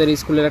উনি আমাদের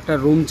স্কুলের একটা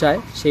রুম চায়,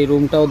 সেই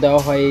রুমটাও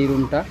দেওয়া হয়, এই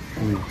রুমটা।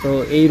 তো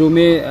এই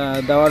রুমে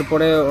দেওয়ার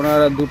পরে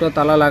ওনারা দুটো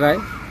তালা লাগায়।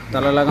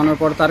 তালা লাগানোর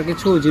পর তার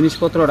কিছু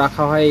জিনিসপত্র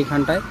রাখা হয়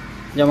এইখানটায়,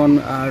 যেমন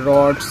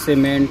রড,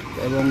 সিমেন্ট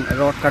এবং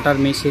রড কাটার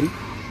মেশিন,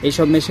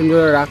 এইসব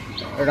মেশিনগুলো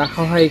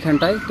রাখা হয়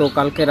এইখানটায়। তো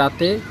কালকে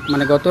রাতে,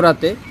 মানে গত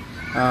রাতে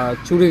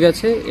চুরি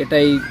গেছে,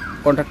 এটাই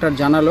কন্ট্রাক্টর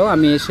জানালো।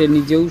 আমি এসে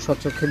নিজেও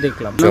স্বচক্ষে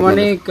দেখলাম।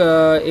 মানে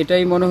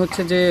এটাই মনে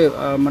হচ্ছে যে,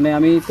 মানে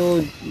আমি তো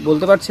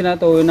বলতে পারছি না,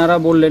 তো ওনারা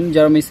বললেন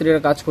যারা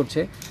মিস্ত্রিরা কাজ করছে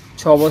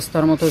 6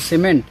 বস্তার মতো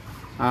সিমেন্ট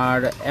আর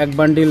 1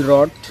 বান্ডিল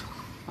রড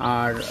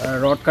আর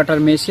রড কাটার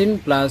মেশিন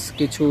প্লাস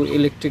কিছু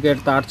ইলেকট্রিকের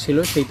তার ছিল,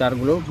 সেই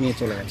তারগুলো নিয়ে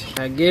চলে গেছে।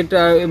 গেট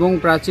এবং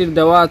প্রাচীর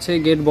দেওয়া আছে,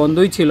 গেট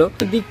বন্ধই ছিল,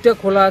 দিকটা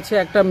খোলা আছে।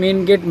 একটা মেন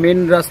গেট, মেন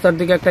রাস্তার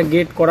দিকে একটা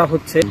গেট করা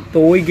হচ্ছে, তো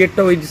ওই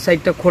গেটটা ওই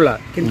সাইডটা খোলা,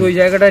 কিন্তু ওই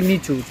জায়গাটা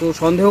নিচু। তো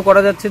সন্দেহ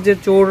করা যাচ্ছে যে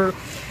চোর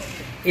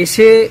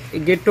এসে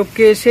গেট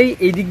টপকে এসেই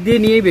এই দিক দিয়ে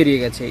নিয়ে বেরিয়ে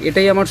গেছে,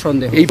 এটাই আমার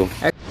সন্দেহ।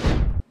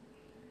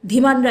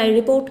 ধীমান রায়ের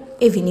রিপোর্ট,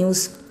 এভি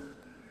নিউজ।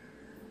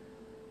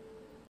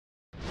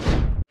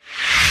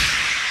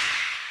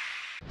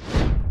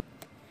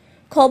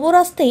 খবর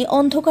আসতেই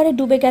অন্ধকারে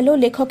ডুবে গেল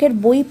লেখকের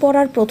বই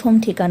পড়ার প্রথম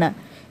ঠিকানা।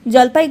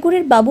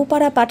 জলপাইগুড়ির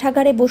বাবুপাড়া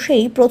পাঠাগারে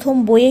বসেই প্রথম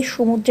বইয়ে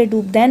সমুদ্রে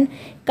ডুব দেন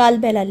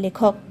কালবেলার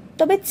লেখক।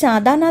 তবে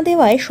চাঁদা না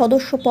দেওয়ায়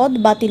সদস্য পদ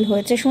বাতিল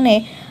হয়েছে শুনে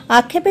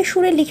আক্ষেপের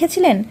সুরে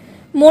লিখেছিলেন,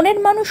 মনের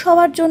মানুষ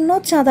হওয়ার জন্য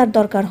চাঁদার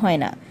দরকার হয়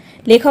না।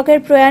 লেখকের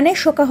প্রয়াণে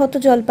শোকাহত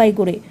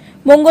জলপাইগুড়ি।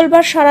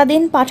 মঙ্গলবার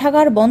সারাদিন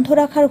পাঠাগার বন্ধ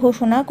রাখার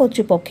ঘোষণা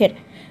কর্তৃপক্ষের।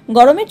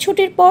 গরমের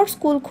ছুটির পর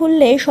স্কুল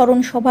খুললে স্মরণ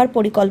সভার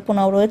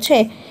পরিকল্পনাও রয়েছে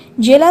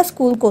জেলা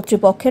স্কুল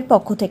কর্তৃপক্ষের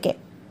পক্ষ থেকে।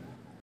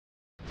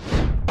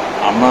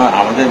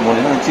 আমাদের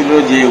মনে হচ্ছিল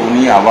যে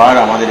উনি আবার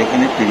আমাদের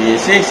এখানে ফিরে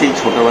এসে সেই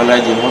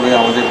ছোটবেলায় যেভাবে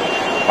আমাদের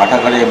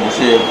পাঠাগারে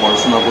বসে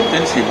পড়াশোনা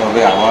করতেন সেইভাবে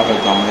আবার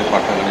হয়তো আমাদের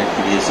পাঠাগারে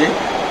ফিরে এসে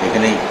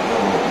এখানে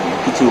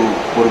কিছু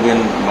করবেন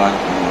বা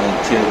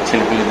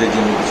ছেলেপেলেদের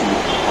জন্য কিছু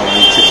করার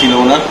ইচ্ছে ছিল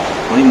ওনার।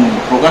 উনি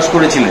প্রকাশ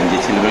করেছিলেন যে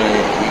ছেলেবেলায়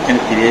এখানে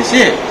ফিরে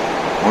এসে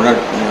ওনার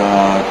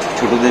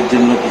ছোটদের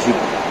জন্য কিছু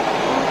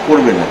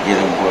করবেন আর কি,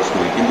 এরকম প্রকাশ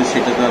করে, কিন্তু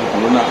সেটা তো আর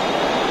হলো না,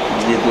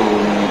 যেহেতু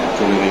উনি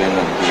চলে গেলেন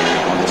আর কি।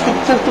 আমাদের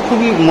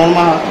খুবই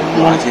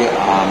আছে,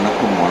 আমরা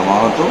খুব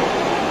মর্মাহত,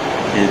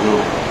 যেহেতু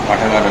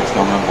পাঠাগার আজকে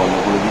আমরা বন্ধ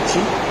করে দিচ্ছি।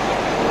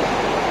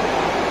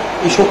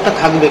 এই শোকটা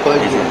থাকবে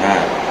কয়েকজন।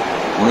 হ্যাঁ,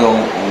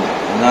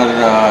 ওনার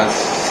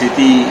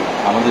স্মৃতি,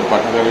 আমাদের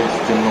পাঠাগারের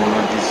জন্য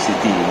ওনার যে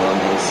স্মৃতি,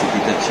 ওনার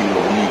স্মৃতিটা ছিল,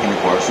 উনি এখানে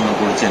পড়াশোনা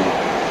করেছেন,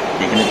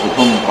 এখানে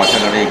প্রথম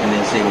পাঠাগারে এখানে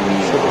এসে উনি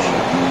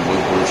বই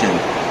পড়েছেন,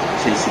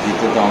 সেই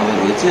স্মৃতিটা তো আমাদের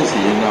রয়েছে।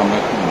 সেই জন্য আমরা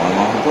খুব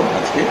মর্মাহত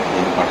আজকে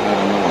এই পাঠাগার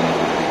আমরা বন্ধ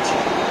করে দিচ্ছি।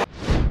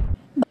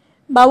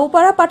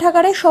 বাবুপাড়া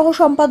পাঠাগারের সহ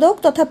সম্পাদক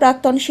তথা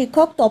প্রাক্তন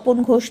শিক্ষক তপন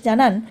ঘোষ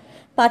জানান,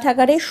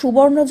 পাঠাগারে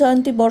সুবর্ণ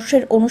জয়ন্তী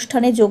বর্ষের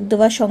অনুষ্ঠানে যোগ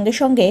দেওয়ার সঙ্গে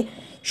সঙ্গে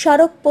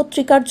স্মারক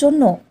পত্রিকার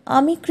জন্য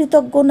আমি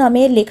কৃতজ্ঞ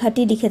নামে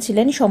লেখাটি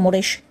লিখেছিলেন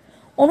সমরেশ।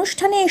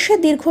 অনুষ্ঠানে এসে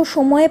দীর্ঘ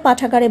সময়ে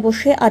পাঠাগারে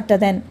বসে আড্ডা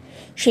দেন।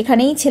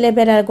 সেখানেই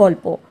ছেলেবেলার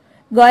গল্প,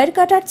 গয়ের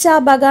কাটার চা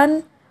বাগান,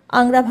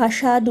 আংরা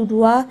ভাষা,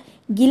 ডুডুয়া,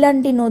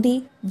 গিলান্ডি নদী,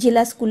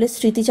 জেলা স্কুলের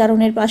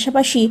স্মৃতিচারণের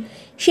পাশাপাশি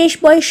শেষ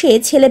বয়সে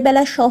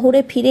ছেলেবেলা শহরে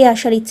ফিরে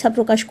আসার ইচ্ছা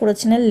প্রকাশ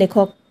করেছিলেন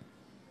লেখক।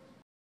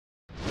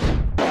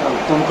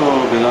 অত্যন্ত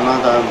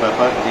বেদনাদায়ক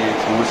ব্যাপার যে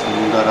সমরেশ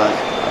মজুমদার আজ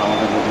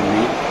আমাদের মধ্যে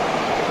নেই।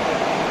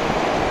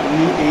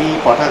 উনি এই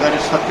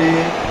পাঠাগারের সাথে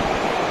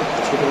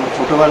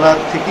ছোটোবেলা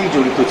থেকেই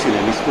জড়িত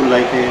ছিলেন। স্কুল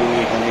লাইফে উনি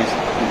এখানে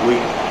বই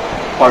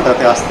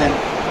পাল্টাতে আসতেন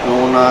এবং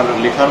ওনার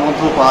লেখার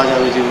মধ্যেও পাওয়া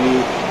যাবে যে উনি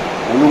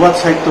অনুবাদ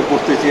সাহিত্য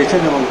পড়তে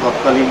চেয়েছেন এবং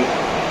তৎকালীন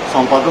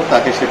সম্পাদক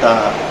তাকে সেটা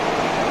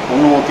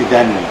অনুমতি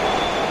দেননি।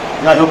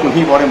 যাই হোক,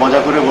 উনি পরে মজা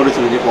করে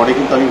বলেছিলেন যে পরে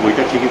কিন্তু আমি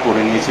বইটা ঠিকই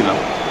পড়ে নিয়েছিলাম।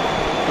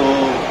 তো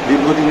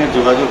দীর্ঘদিনের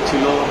যোগাযোগ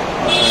ছিল।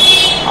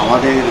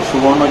 আমাদের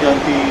সুবর্ণ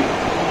জয়ন্তী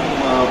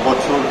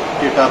বছর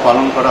যেটা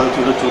পালন করা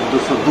হয়েছিল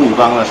 1402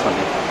 বাংলা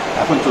সালে,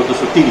 এখন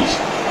 1430।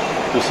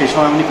 তো সেই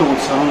সময় উনি খুব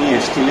উৎসাহ নিয়ে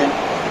এসেছিলেন।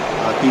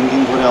 3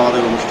 দিন ধরে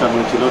আমাদের অনুষ্ঠান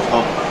হয়েছিল।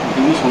 সব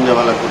দিনই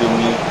সন্ধ্যাবেলা করে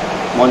উনি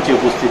মঞ্চে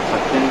উপস্থিত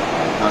থাকতেন,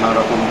 নানা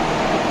রকম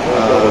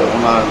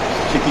ওনার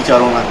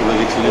স্মৃতিচারণা করে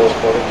গেছিলেন।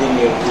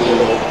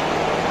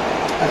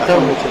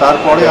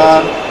 তারপরে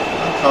আর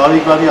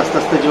স্বাভাবিকভাবেই আস্তে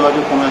আস্তে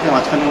যোগাযোগ কমে আসে।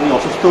 মাঝখানে উনি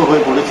অসুস্থ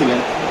হয়ে পড়েছিলেন।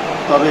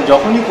 তবে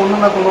যখনই কোনো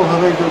না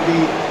কোনোভাবে যদি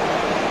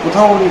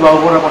কোথাও উনি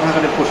বাবুপাড়া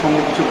পাঠাগারের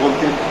প্রসঙ্গে কিছু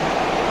বলতেন,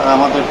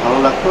 আমাদের ভালো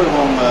লাগতো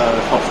এবং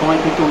সবসময়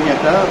কিন্তু উনি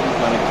একটা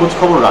খোঁজ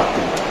খবর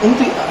রাখতেন।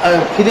 কিন্তু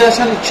ফিরে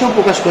আসার ইচ্ছেও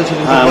প্রকাশ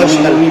করেছিলেন। হ্যাঁ,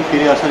 উনি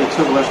ফিরে আসার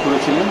ইচ্ছেও প্রকাশ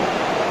করেছিলেন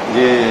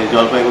যে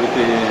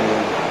জলপাইগুড়িতে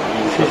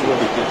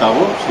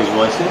যাবো শেষ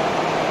বয়সে,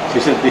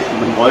 শেষের দিক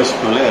বয়স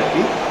হলে আর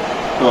কি।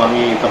 তো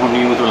আমি তখন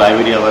নিয়মিত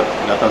লাইব্রেরি আবার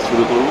যাতায়াত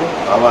শুরু করবো।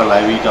 আবার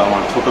লাইব্রেরিটা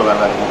আমার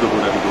ছোটোবেলার মতো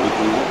করে আমি গড়ে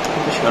তুলবো,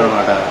 কারণ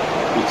একটা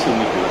ইচ্ছে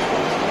উনি প্রকাশ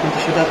করেছেন। কিন্তু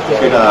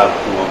সেটা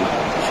সম্ভব না।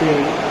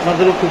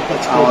 আমাদেরও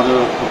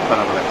খুব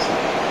খারাপ লাগছে।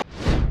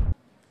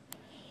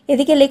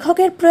 এদিকে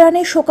লেখকের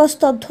প্রয়াণে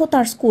শোকস্তব্ধ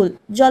তাঁর স্কুল।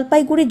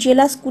 জলপাইগুড়ি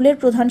জেলা স্কুলের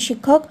প্রধান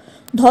শিক্ষক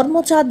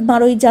ধর্মচাঁদ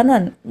মারই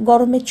জানান,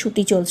 গরমের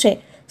ছুটি চলছে।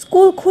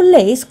 স্কুল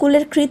খুললে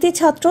স্কুলের কৃতি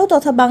ছাত্র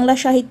তথা বাংলা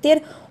সাহিত্যের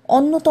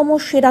অন্যতম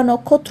সেরা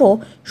নক্ষত্র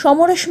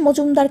সমরেশ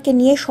মজুমদারকে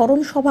নিয়ে স্মরণ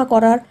সভা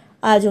করার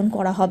আয়োজন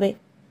করা হবে।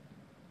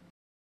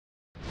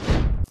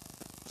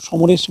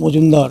 সমরেশ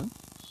মজুমদার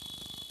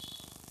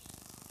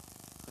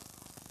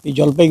এই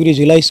জলপাইগুড়ি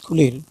জেলা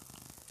স্কুলের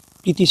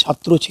কৃতি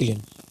ছাত্র ছিলেন।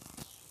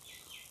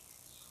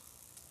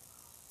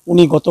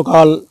 উনি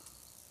গতকাল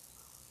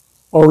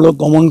পরলোক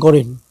গমন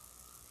করেন।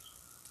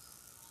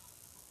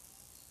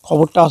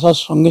 খবরটা আসার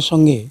সঙ্গে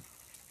সঙ্গে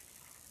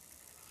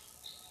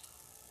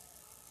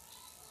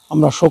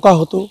আমরা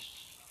শোকাহত।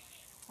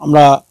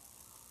 আমরা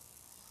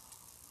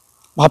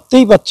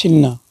ভাবতেই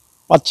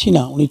পাচ্ছি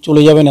না উনি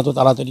চলে যাবেন এত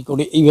তাড়াতাড়ি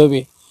করে, এইভাবে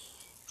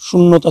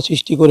শূন্যতা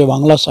সৃষ্টি করে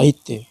বাংলা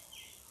সাহিত্যে।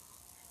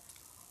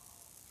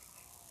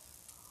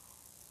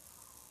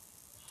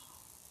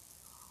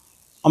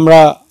 আমরা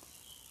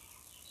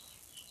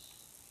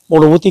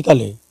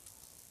পরবর্তীকালে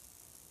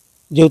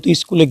যেহেতু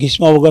স্কুলে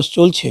গ্রীষ্মাবকাশ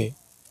চলছে,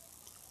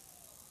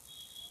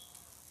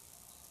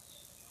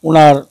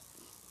 ওনারকে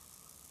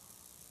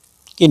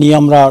নিয়ে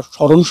আমরা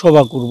স্মরণ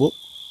সভা করব।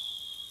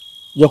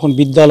 যখন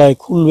বিদ্যালয়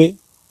খুলবে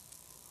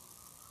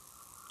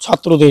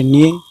ছাত্রদের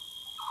নিয়ে,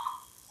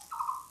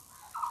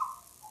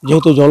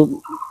 যেহেতু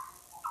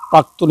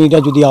প্রাক্তনীরা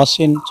যদি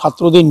আসেন,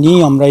 ছাত্রদের নিয়ে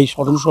আমরা এই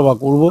স্মরণ সভা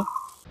করব।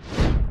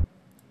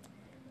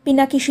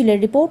 Pinaki শীলের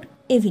report,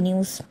 AV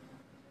news.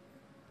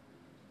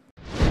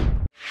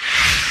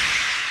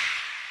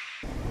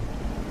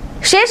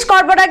 শেষ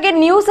করবার আগে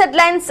নিউজ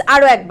হেডলাইন্স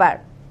আরো একবার।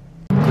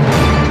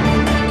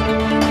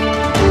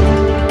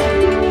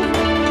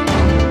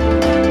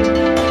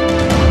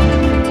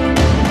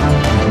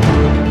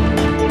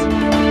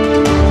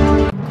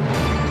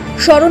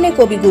 স্মরণে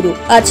কবিগুরু।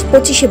 আজ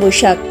 25শে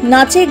বৈশাখ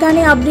নাচে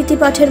গানে আবৃত্তি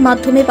পাঠের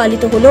মাধ্যমে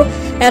পালিত হল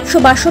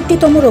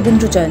 162তম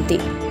রবীন্দ্র জয়ন্তী।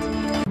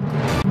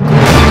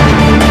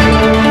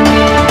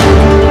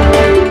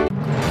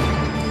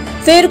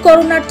 ফের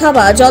করোনার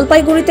থাবা।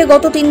 জলপাইগুড়িতে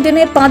গত 3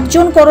 দিনে 5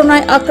 জন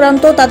করোনায়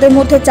আক্রান্ত, তাদের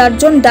মধ্যে 4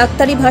 জন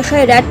ডাক্তারি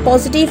ভাষায় র্যাট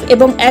পজিটিভ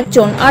এবং 1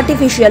 জন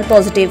আর্টিফিশিয়াল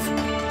পজিটিভ।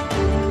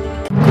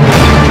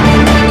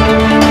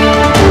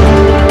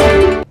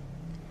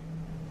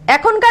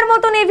 এখনকার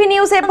মতন এভি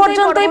নিউজ এ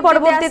পর্যন্তই।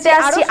 পরবর্তীতে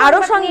আসছি আরো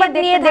সংবাদ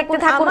নিয়ে। দেখতে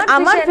থাকুন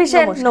আমার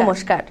ভিশন।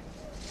 নমস্কার।